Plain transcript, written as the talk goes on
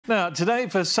Now, today,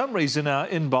 for some reason, our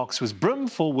inbox was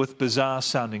brimful with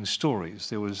bizarre-sounding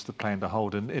stories. There was the plan to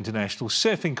hold an international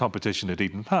surfing competition at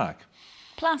Eden Park.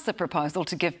 Plus a proposal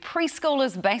to give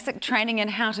preschoolers basic training in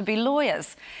how to be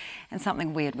lawyers. And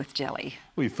something weird with jelly.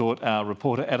 We thought our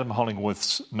reporter Adam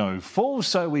Hollingworth's no fall,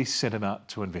 so we sent him out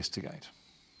to investigate.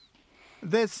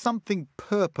 There's something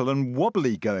purple and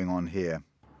wobbly going on here.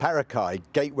 Parakai,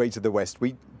 gateway to the west.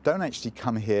 We don't actually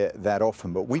come here that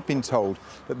often, but we've been told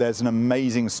that there's an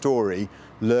amazing story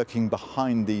lurking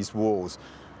behind these walls.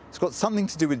 It's got something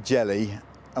to do with jelly,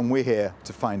 and we're here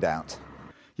to find out.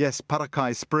 Yes,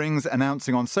 Parakai Springs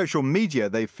announcing on social media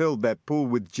they filled their pool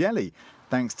with jelly,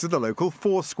 thanks to the local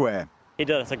Foursquare. He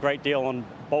did us a great deal on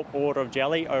bulk order of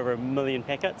jelly, over 1 million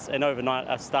packets, and overnight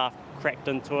our staff cracked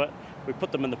into it. We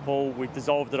put them in the pool, we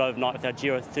dissolved it overnight with our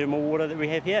geothermal water that we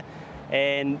have here,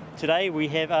 and today we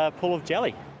have a pool of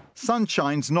jelly.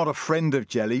 Sunshine's not a friend of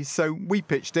jelly, so we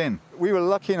pitched in. We were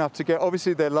lucky enough to get,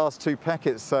 obviously, their last 2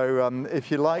 packets, so if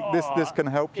you like, this can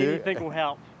help you. Anything will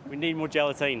help. We need more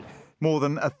gelatine. More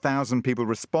than 1,000 people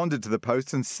responded to the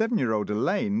post, and 7-year-old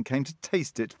Elaine came to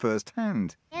taste it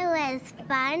firsthand. It was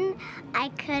fun. I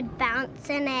could bounce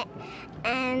in it,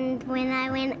 and when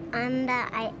I went under,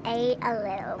 I ate a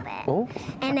little bit. Oh.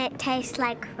 And it tastes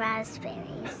like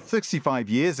raspberries. 65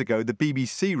 years ago, the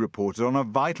BBC reported on a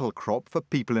vital crop for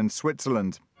people in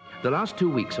Switzerland. The last 2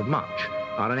 weeks of March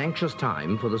are an anxious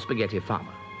time for the spaghetti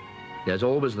farmer. There's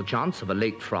always the chance of a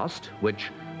late frost, which,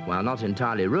 while not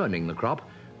entirely ruining the crop,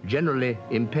 generally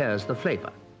impairs the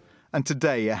flavour. And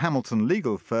today, a Hamilton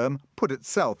legal firm put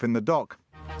itself in the dock.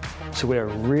 So we're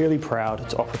really proud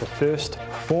to offer the first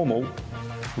formal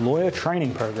lawyer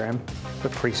training program for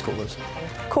preschoolers.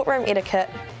 Courtroom etiquette,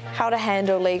 how to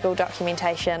handle legal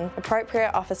documentation,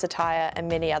 appropriate office attire and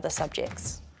many other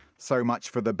subjects. So much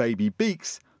for the baby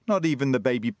beaks. Not even the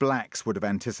baby blacks would have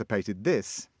anticipated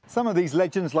this. Some of these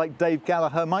legends, like Dave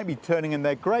Gallagher, might be turning in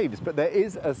their graves, but there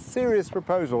is a serious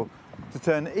proposal to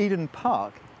turn Eden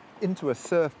Park into a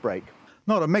surf break.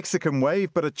 Not a Mexican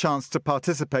wave, but a chance to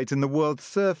participate in the World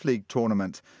Surf League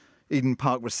tournament. Eden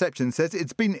Park reception says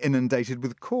it's been inundated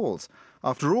with calls.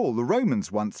 After all, the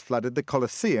Romans once flooded the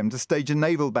Colosseum to stage a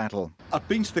naval battle. I've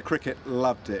been to the cricket,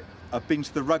 loved it. I've been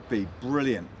to the rugby,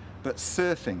 brilliant. But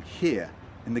surfing here,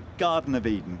 in the Garden of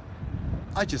Eden,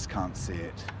 I just can't see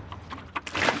it.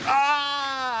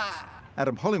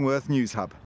 Adam Hollingworth, Newshub.